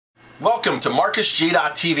Welcome to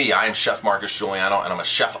MarcusG.TV. I am Chef Marcus Giuliano, and I'm a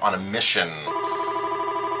chef on a mission.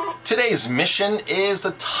 Today's mission is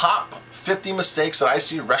the top 50 mistakes that I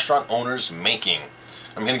see restaurant owners making.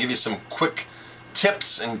 I'm going to give you some quick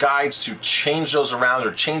tips and guides to change those around,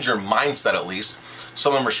 or change your mindset at least.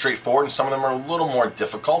 Some of them are straightforward and some of them are a little more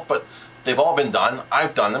difficult, but they've all been done.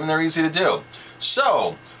 I've done them and they're easy to do.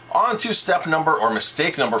 So, on to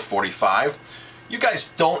mistake number 45. You guys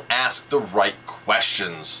don't ask the right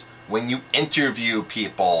questions when you interview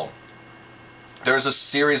people. There's a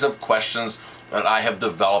series of questions that I have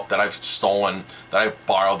developed, that I've stolen, that I've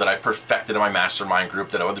borrowed, that I've perfected in my mastermind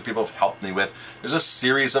group, that other people have helped me with. There's a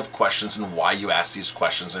series of questions and why you ask these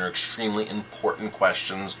questions, and they're extremely important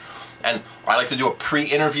questions. And I like to do a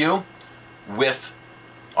pre-interview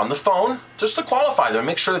on the phone, just to qualify them and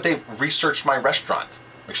make sure that they've researched my restaurant.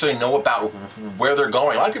 Make sure they know about where they're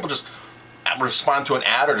going. A lot of people just respond to an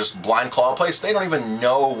ad or just blind call a place. They don't even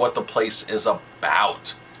know what the place is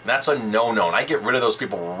about. And that's a no-no. And I get rid of those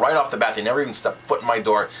people right off the bat. They never even step foot in my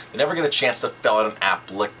door. They never get a chance to fill out an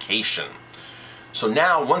application. So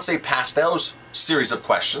now, once they pass those series of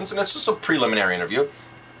questions, and it's just a preliminary interview,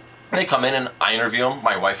 they come in and I interview them,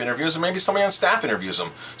 my wife interviews them, maybe somebody on staff interviews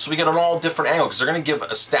them. So we get an all different angle, because they're going to give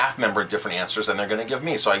a staff member different answers than they're going to give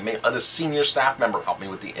me. So I may let a senior staff member help me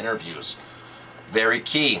with the interviews. Very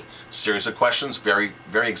key. Series of questions, very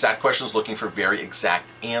exact questions, looking for very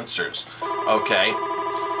exact answers. Okay.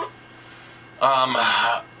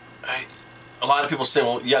 A lot of people say,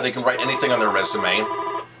 well, yeah, they can write anything on their resume.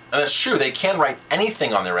 And that's true, they can write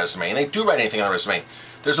anything on their resume, and they do write anything on their resume.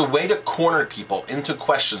 There's a way to corner people into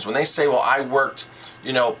questions. When they say, well, I worked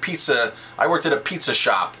at a pizza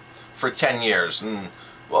shop for 10 years. And,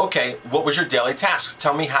 well, okay, what was your daily task?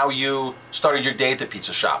 Tell me how you started your day at the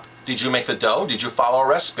pizza shop. Did you make the dough? Did you follow a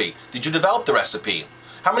recipe? Did you develop the recipe?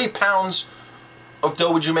 How many pounds of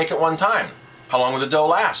dough would you make at one time? How long would the dough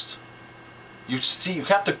last? You see, you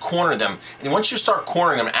have to corner them. And once you start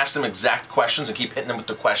cornering them and ask them exact questions and keep hitting them with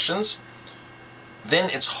the questions,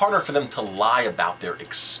 then it's harder for them to lie about their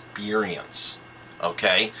experience.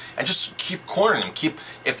 Okay? And just keep cornering them.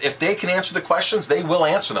 If they can answer the questions, they will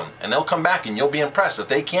answer them. And they'll come back and you'll be impressed. If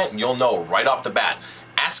they can't, you'll know right off the bat.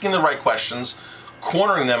 Asking the right questions,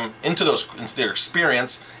 cornering them into their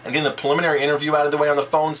experience, and getting the preliminary interview out of the way on the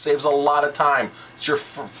phone saves a lot of time. It's your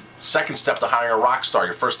second step to hiring a rock star.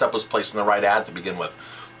 Your first step was placing the right ad to begin with.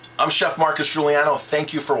 I'm Chef Marcus Giuliano.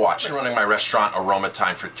 Thank you for watching. I've been running my restaurant, Aroma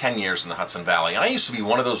Time, for 10 years in the Hudson Valley. And I used to be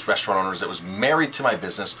one of those restaurant owners that was married to my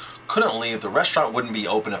business, couldn't leave. The restaurant wouldn't be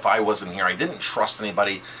open if I wasn't here. I didn't trust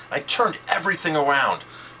anybody. I turned everything around.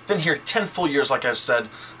 Been here 10 full years, like I've said.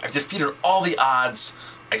 I've defeated all the odds.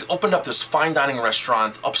 I opened up this fine dining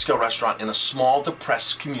restaurant, upscale restaurant, in a small,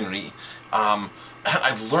 depressed community.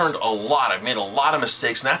 I've learned a lot. I've made a lot of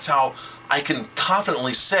mistakes, and that's how I can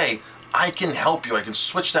confidently say, I can help you. I can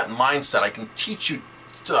switch that mindset. I can teach you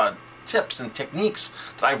tips and techniques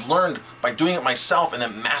that I've learned by doing it myself, and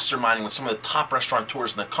then masterminding with some of the top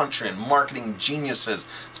restaurateurs in the country and marketing geniuses.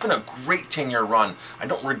 It's been a great 10-year run. I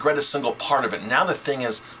don't regret a single part of it. Now the thing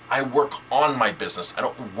is, I work on my business. I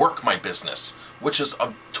don't work my business, which is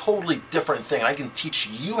a totally different thing. I can teach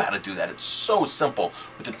you how to do that. It's so simple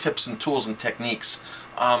with the tips and tools and techniques.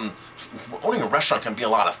 Owning a restaurant can be a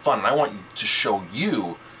lot of fun, and I want to show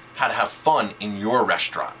you how to have fun in your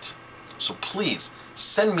restaurant. So please,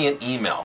 send me an email.